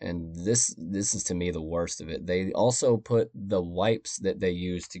garbage, and this is to me the worst of it. They also put the wipes that they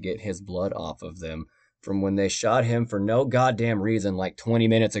used to get his blood off of them from when they shot him for no goddamn reason like 20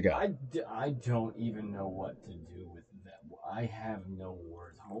 minutes ago. I don't even know what to do with that. I have no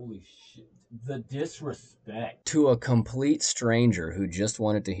words. Holy shit. The disrespect. To a complete stranger who just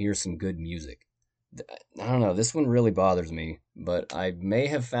wanted to hear some good music. I don't know, this one really bothers me, but I may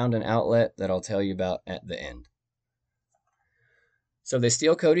have found an outlet that I'll tell you about at the end. So they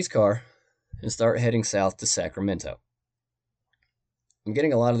steal Cody's car and start heading south to Sacramento. I'm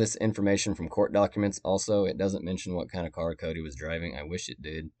getting a lot of this information from court documents. Also, it doesn't mention what kind of car Cody was driving. I wish it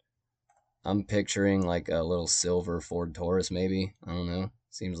did. I'm picturing like a little silver Ford Taurus maybe. I don't know.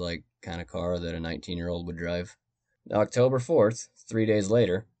 Seems like kind of car that a 19-year-old would drive. October 4th, 3 days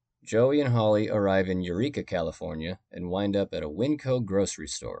later, Joey and Holly arrive in Eureka, California, and wind up at a Winco grocery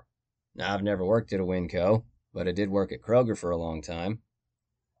store. Now, I've never worked at a Winco, but I did work at Kroger for a long time.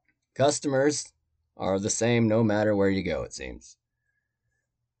 Customers are the same no matter where you go, it seems.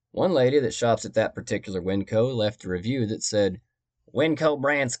 One lady that shops at that particular Winco left a review that said, Winco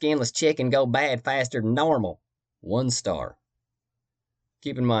brand skinless chicken go bad faster than normal. 1 star.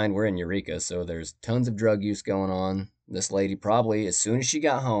 Keep in mind, we're in Eureka, so there's tons of drug use going on. This lady probably, as soon as she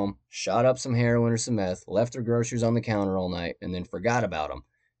got home, shot up some heroin or some meth, left her groceries on the counter all night, and then forgot about them.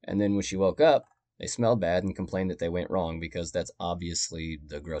 And then when she woke up, they smelled bad and complained that they went wrong because that's obviously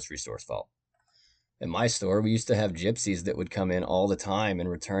the grocery store's fault. At my store, we used to have gypsies that would come in all the time and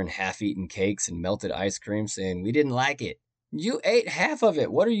return half-eaten cakes and melted ice cream saying, we didn't like it. You ate half of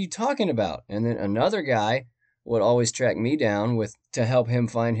it. What are you talking about? And then another guy would always track me down to help him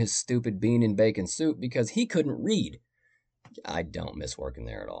find his stupid bean and bacon soup because he couldn't read. I don't miss working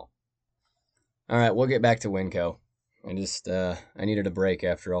there at all. All right, we'll get back to Winco. I needed a break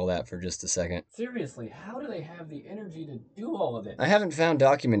after all that for just a second. Seriously, how do they have the energy to do all of it? I haven't found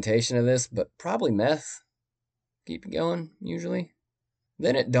documentation of this, but probably meth. Keep it going, usually.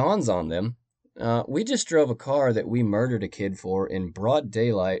 Then it dawns on them. We just drove a car that we murdered a kid for in broad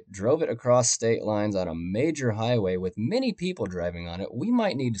daylight, drove it across state lines on a major highway with many people driving on it. We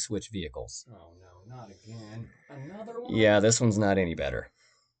might need to switch vehicles. Oh no, not again. Another one? Yeah, this one's not any better.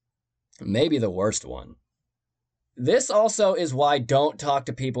 Maybe the worst one. This also is why don't talk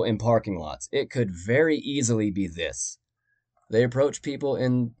to people in parking lots. It could very easily be this. They approach people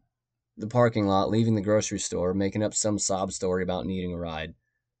in the parking lot, leaving the grocery store, making up some sob story about needing a ride.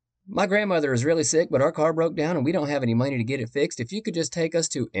 My grandmother is really sick, but our car broke down and we don't have any money to get it fixed. If you could just take us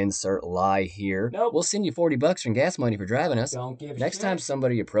to insert lie here. Nope. We'll send you $40 in gas money for driving us. Don't give Next shit. time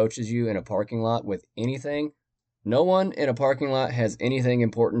somebody approaches you in a parking lot with anything, no one in a parking lot has anything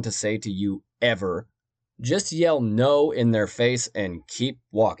important to say to you ever. Just yell no in their face and keep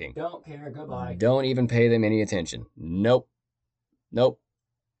walking. Don't care, goodbye. Don't even pay them any attention. Nope. Nope.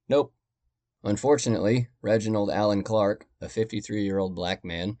 Nope. Unfortunately, Reginald Allen Clark, a 53-year-old black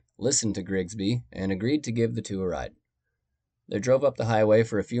man, listened to Grigsby and agreed to give the two a ride. They drove up the highway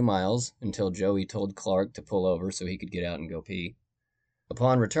for a few miles until Joey told Clark to pull over so he could get out and go pee.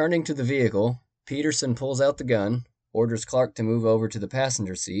 Upon returning to the vehicle, Pedersen pulls out the gun, orders Clark to move over to the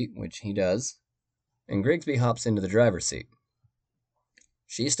passenger seat, which he does, and Grigsby hops into the driver's seat.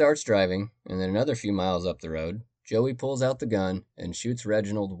 She starts driving, and then another few miles up the road, Joey pulls out the gun and shoots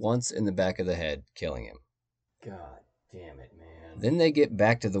Reginald once in the back of the head, killing him. God damn it, man. Then they get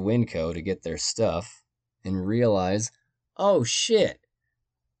back to the Winco to get their stuff and realize, oh shit,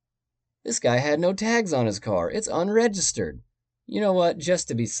 this guy had no tags on his car. It's unregistered. You know what? Just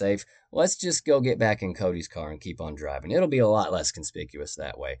to be safe, let's just go get back in Cody's car and keep on driving. It'll be a lot less conspicuous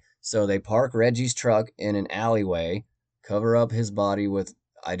that way. So they park Reggie's truck in an alleyway, cover up his body with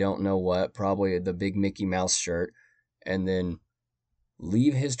I don't know what, probably the big Mickey Mouse shirt, and then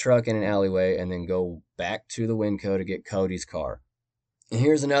leave his truck in an alleyway and then go back to the Winco to get Cody's car. And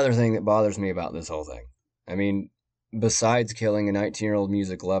here's another thing that bothers me about this whole thing. I mean, besides killing a 19-year-old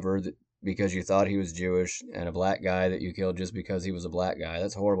music lover because you thought he was Jewish and a black guy that you killed just because he was a black guy,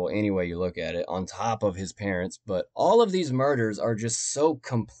 that's horrible any way you look at it, on top of his parents, but all of these murders are just so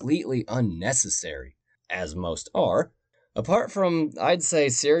completely unnecessary, as most are. Apart from, I'd say,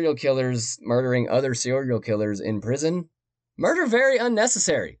 serial killers murdering other serial killers in prison, murder very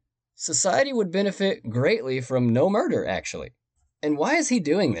unnecessary. Society would benefit greatly from no murder, actually. And why is he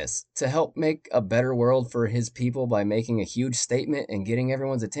doing this? To help make a better world for his people by making a huge statement and getting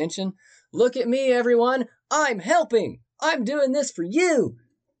everyone's attention? Look at me, everyone! I'm helping! I'm doing this for you!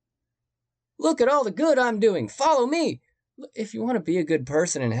 Look at all the good I'm doing! Follow me! If you want to be a good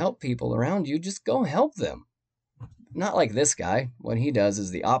person and help people around you, just go help them. Not like this guy. What he does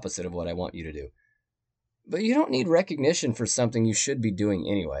is the opposite of what I want you to do. But you don't need recognition for something you should be doing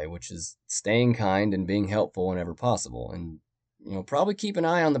anyway, which is staying kind and being helpful whenever possible. And, probably keep an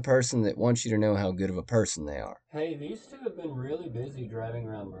eye on the person that wants you to know how good of a person they are. Hey, these two have been really busy driving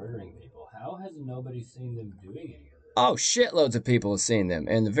around murdering people. How has nobody seen them doing any of this? Oh, shitloads of people have seen them.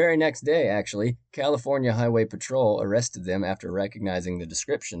 And the very next day, actually, California Highway Patrol arrested them after recognizing the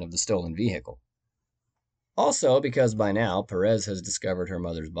description of the stolen vehicle. Also, because by now, Perez has discovered her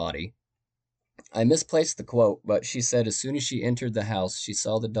mother's body. I misplaced the quote, but she said as soon as she entered the house, she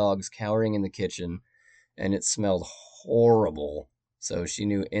saw the dogs cowering in the kitchen, and it smelled horrible, so she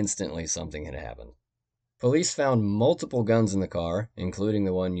knew instantly something had happened. Police found multiple guns in the car, including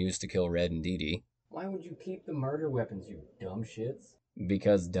the one used to kill Red and Dee Dee. Why would you keep the murder weapons, you dumb shits?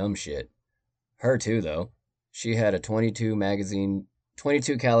 Because dumb shit. Her too, though. She had a 22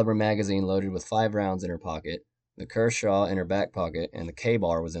 caliber magazine loaded with 5 rounds in her pocket, the Kershaw in her back pocket, and the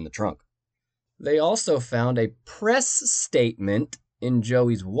K-bar was in the trunk. They also found a press statement in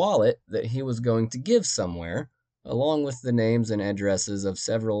Joey's wallet that he was going to give somewhere, along with the names and addresses of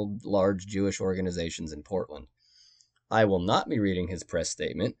several large Jewish organizations in Portland. I will not be reading his press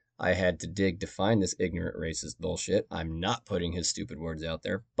statement. I had to dig to find this ignorant racist bullshit. I'm not putting his stupid words out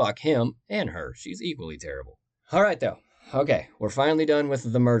there. Fuck him and her. She's equally terrible. All right, though. Okay, we're finally done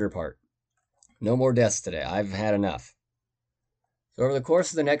with the murder part. No more deaths today. I've had enough. So over the course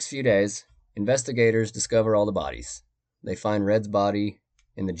of the next few days, investigators discover all the bodies. They find Red's body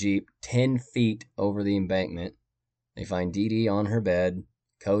in the Jeep 10 feet over the embankment. They find Dee Dee on her bed,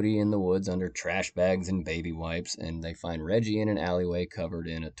 Cody in the woods under trash bags and baby wipes, and they find Reggie in an alleyway covered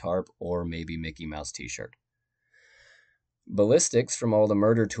in a tarp or maybe Mickey Mouse t-shirt. Ballistics from all the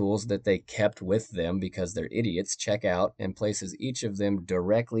murder tools that they kept with them because they're idiots check out and places each of them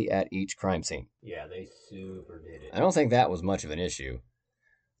directly at each crime scene. Yeah, they super did it. I don't think that was much of an issue.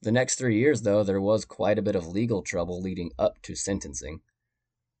 The next 3 years, though, there was quite a bit of legal trouble leading up to sentencing.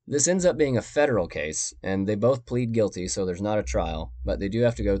 This ends up being a federal case, and they both plead guilty, so there's not a trial, but they do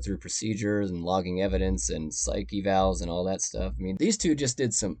have to go through procedures and logging evidence and psych evals and all that stuff. I mean, these two just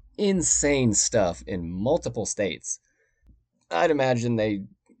did some insane stuff in multiple states. I'd imagine they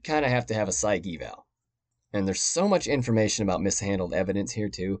kind of have to have a psych eval. And there's so much information about mishandled evidence here,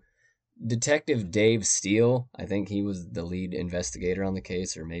 too. Detective Dave Steele, I think he was the lead investigator on the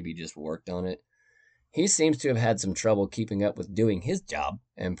case, or maybe just worked on it. He seems to have had some trouble keeping up with doing his job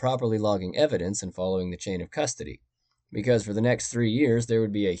and properly logging evidence and following the chain of custody, because for the next 3 years there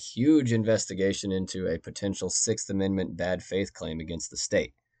would be a huge investigation into a potential Sixth Amendment bad faith claim against the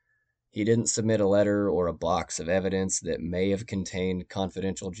state. He didn't submit a letter or a box of evidence that may have contained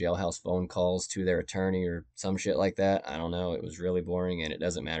confidential jailhouse phone calls to their attorney or some shit like that. I don't know. It was really boring, and it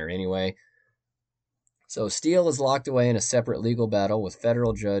doesn't matter anyway. So Steele is locked away in a separate legal battle with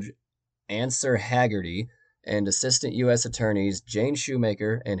federal judge Answer Haggerty and assistant U.S. attorneys Jane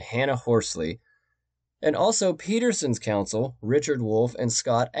Shoemaker and Hannah Horsley, and also Pedersen's counsel Richard Wolf and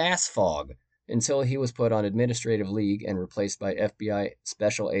Scott Asfog, until he was put on administrative leave and replaced by FBI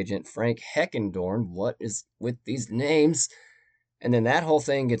Special Agent Frank Heckendorn. What is with these names? And then that whole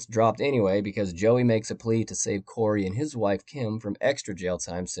thing gets dropped anyway because Joey makes a plea to save Corey and his wife Kim from extra jail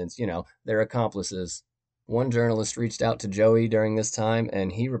time since, they're accomplices. One journalist reached out to Joey during this time,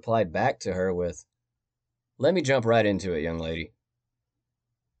 and he replied back to her with, "Let me jump right into it, young lady.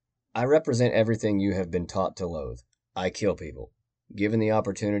 I represent everything you have been taught to loathe. I kill people. Given the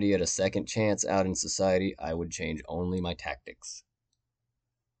opportunity at a second chance out in society, I would change only my tactics."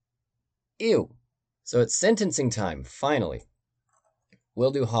 Ew. So it's sentencing time, finally.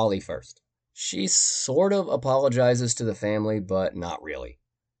 We'll do Holly first. She sort of apologizes to the family, but not really.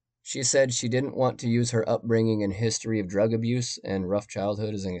 She said she didn't want to use her upbringing and history of drug abuse and rough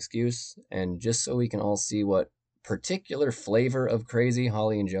childhood as an excuse, and just so we can all see what particular flavor of crazy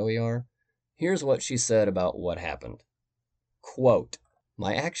Holly and Joey are, here's what she said about what happened. Quote,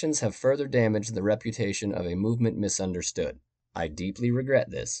 "My actions have further damaged the reputation of a movement misunderstood. I deeply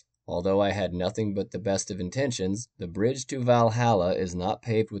regret this. Although I had nothing but the best of intentions, the bridge to Valhalla is not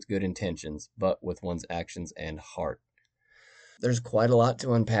paved with good intentions, but with one's actions and heart." There's quite a lot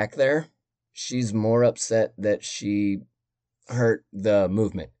to unpack there. She's more upset that she hurt the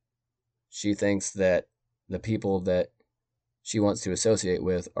movement. She thinks that the people that she wants to associate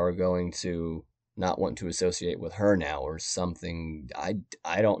with are going to not want to associate with her now or something.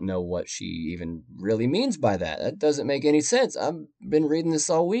 I don't know what she even really means by that. That doesn't make any sense. I've been reading this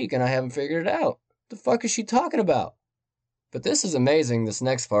all week and I haven't figured it out. What the fuck is she talking about? But this is amazing, this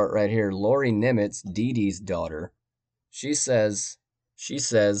next part right here. Lori Nimitz, Dee Dee's daughter, She says,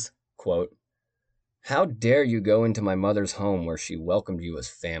 quote, "How dare you go into my mother's home where she welcomed you as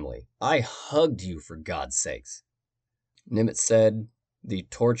family? I hugged you, for God's sakes." Nimitz said the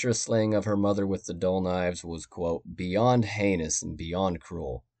torturous slaying of her mother with the dull knives was, quote, "beyond heinous and beyond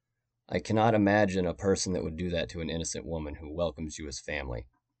cruel. I cannot imagine a person that would do that to an innocent woman who welcomes you as family."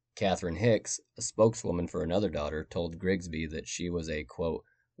 Catherine Hicks, a spokeswoman for another daughter, told Grigsby that she was a, quote,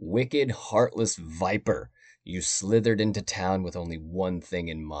 "wicked, heartless viper. You slithered into town with only one thing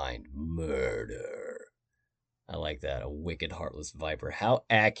in mind, murder." I like that, a wicked, heartless viper. How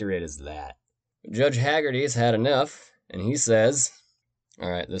accurate is that? Judge Haggerty's had enough, and he says, all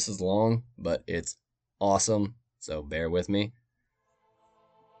right, this is long, but it's awesome, so bear with me.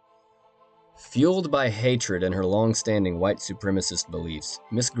 Fueled by hatred and her long-standing white supremacist beliefs,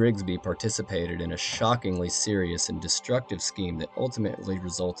 Miss Grigsby participated in a shockingly serious and destructive scheme that ultimately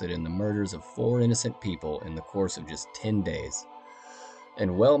resulted in the murders of 4 innocent people in the course of just 10 days,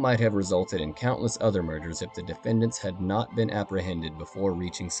 and well might have resulted in countless other murders if the defendants had not been apprehended before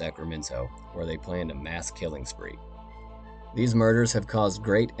reaching Sacramento, where they planned a mass killing spree. These murders have caused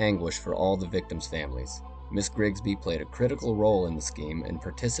great anguish for all the victims' families. Miss Grigsby played a critical role in the scheme and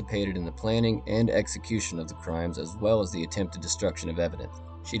participated in the planning and execution of the crimes as well as the attempted destruction of evidence.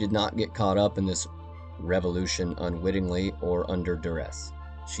 She did not get caught up in this revolution unwittingly or under duress.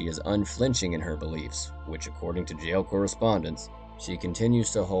 She is unflinching in her beliefs, which, according to jail correspondence, she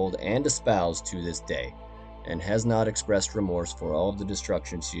continues to hold and espouse to this day, and has not expressed remorse for all of the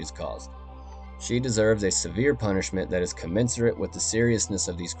destruction she has caused. She deserves a severe punishment that is commensurate with the seriousness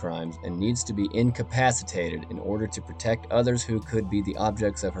of these crimes and needs to be incapacitated in order to protect others who could be the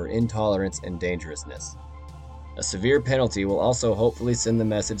objects of her intolerance and dangerousness. A severe penalty will also hopefully send the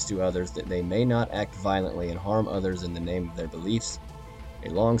message to others that they may not act violently and harm others in the name of their beliefs. A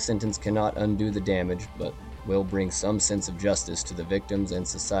long sentence cannot undo the damage, but will bring some sense of justice to the victims and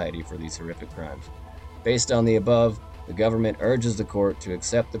society for these horrific crimes. Based on the above, the government urges the court to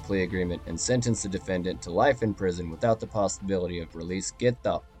accept the plea agreement and sentence the defendant to life in prison without the possibility of release. Get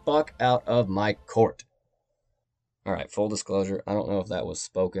the fuck out of my court. All right, full disclosure, I don't know if that was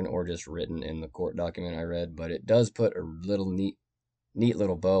spoken or just written in the court document I read, but it does put a little neat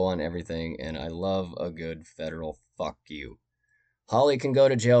little bow on everything, and I love a good federal fuck you. Holly can go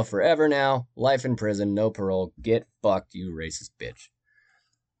to jail forever now, life in prison, no parole. Get fucked, you racist bitch.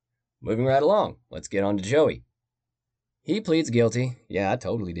 Moving right along, let's get on to Joey. He pleads guilty. Yeah, I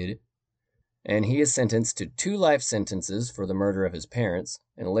totally did it. And he is sentenced to 2 life sentences for the murder of his parents,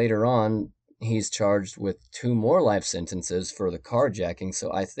 and later on, he's charged with 2 more life sentences for the carjacking,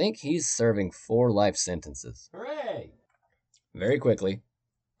 so I think he's serving 4 life sentences. Hooray! Very quickly,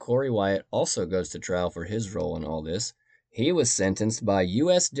 Corey Wyatt also goes to trial for his role in all this. He was sentenced by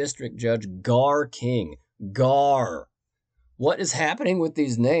U.S. District Judge Gar King. Gar. What is happening with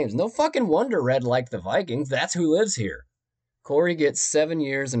these names? No fucking wonder Red liked the Vikings. That's who lives here. Corey gets 7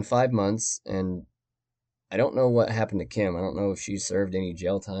 years and 5 months, and I don't know what happened to Kim. I don't know if she served any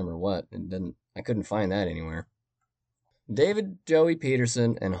jail time or what. I couldn't find that anywhere. David Joey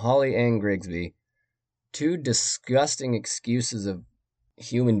Pedersen and Holly Ann Grigsby, 2 disgusting excuses of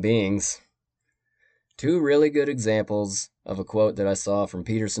human beings. 2 really good examples of a quote that I saw from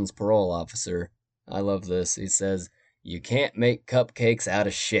Pedersen's parole officer. I love this. He says, "You can't make cupcakes out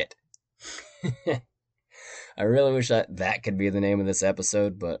of shit." I really wish that could be the name of this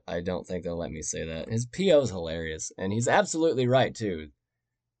episode, but I don't think they'll let me say that. His PO's hilarious, and he's absolutely right, too.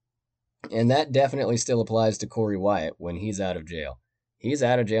 And that definitely still applies to Corey Wyatt when he's out of jail. He's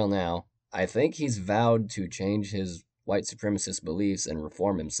out of jail now. I think he's vowed to change his white supremacist beliefs and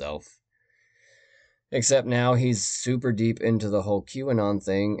reform himself. Except now he's super deep into the whole QAnon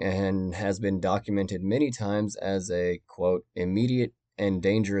thing and has been documented many times as a, quote, immediate and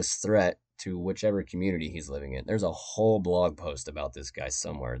dangerous threat to whichever community he's living in. There's a whole blog post about this guy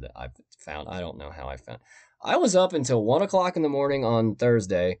somewhere that I've found. I don't know how I found. I was up until 1 o'clock in the morning on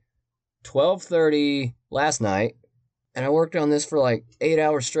Thursday, 12:30 last night, and I worked on this for like 8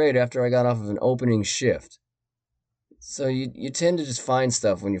 hours straight after I got off of an opening shift. So you tend to just find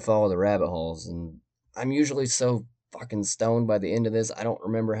stuff when you follow the rabbit holes, and I'm usually so fucking stoned by the end of this, I don't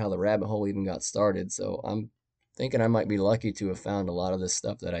remember how the rabbit hole even got started, so I'm thinking I might be lucky to have found a lot of this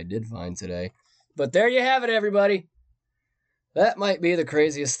stuff that I did find today. But there you have it, everybody. That might be the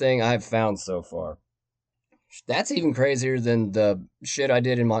craziest thing I've found so far. That's even crazier than the shit I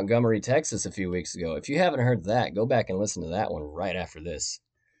did in Montgomery, Texas a few weeks ago. If you haven't heard that, go back and listen to that one right after this.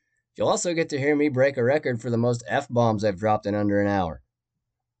 You'll also get to hear me break a record for the most F-bombs I've dropped in under an hour.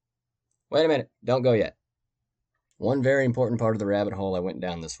 Wait a minute, don't go yet. One very important part of the rabbit hole I went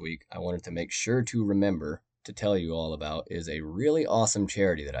down this week, I wanted to make sure to remember to tell you all about, is a really awesome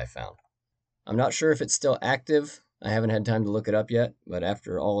charity that I found. I'm not sure if it's still active. I haven't had time to look it up yet, but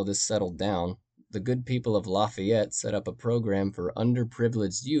after all of this settled down, the good people of Lafayette set up a program for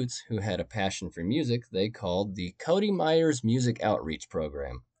underprivileged youths who had a passion for music they called the Cody Myers Music Outreach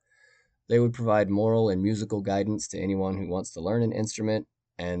Program. They would provide moral and musical guidance to anyone who wants to learn an instrument,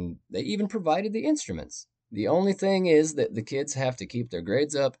 and they even provided the instruments. The only thing is that the kids have to keep their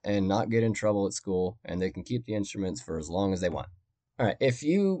grades up and not get in trouble at school, and they can keep the instruments for as long as they want. All right, if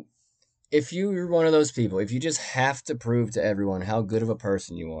you're one of those people, if you just have to prove to everyone how good of a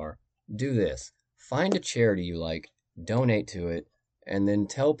person you are, do this. Find a charity you like, donate to it, and then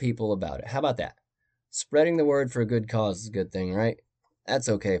tell people about it. How about that? Spreading the word for a good cause is a good thing, right? That's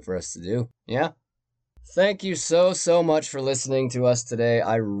okay for us to do, yeah? Thank you so much for listening to us today.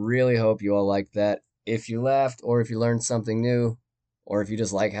 I really hope you all liked that. If you laughed, or if you learned something new, or if you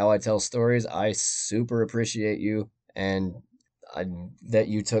just like how I tell stories, I super appreciate you, and that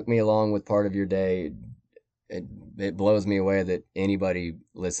you took me along with part of your day. It blows me away that anybody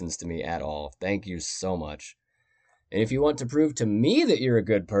listens to me at all. Thank you so much. And if you want to prove to me that you're a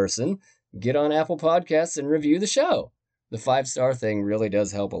good person, get on Apple Podcasts and review the show. The 5-star thing really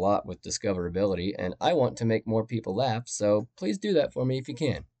does help a lot with discoverability, and I want to make more people laugh, so please do that for me if you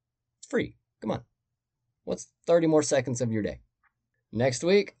can. It's free. Come on. What's 30 more seconds of your day? Next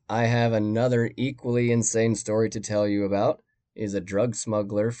week, I have another equally insane story to tell you about. Is a drug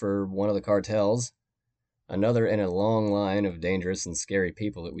smuggler for one of the cartels. Another in a long line of dangerous and scary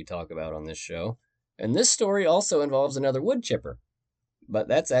people that we talk about on this show. And this story also involves another wood chipper. But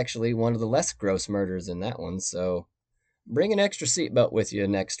that's actually one of the less gross murders in that one, so bring an extra seatbelt with you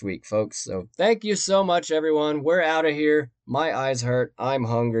next week, folks. So thank you so much, everyone. We're out of here. My eyes hurt. I'm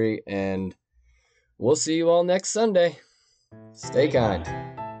hungry. And we'll see you all next Sunday. Stay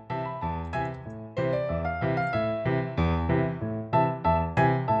kind.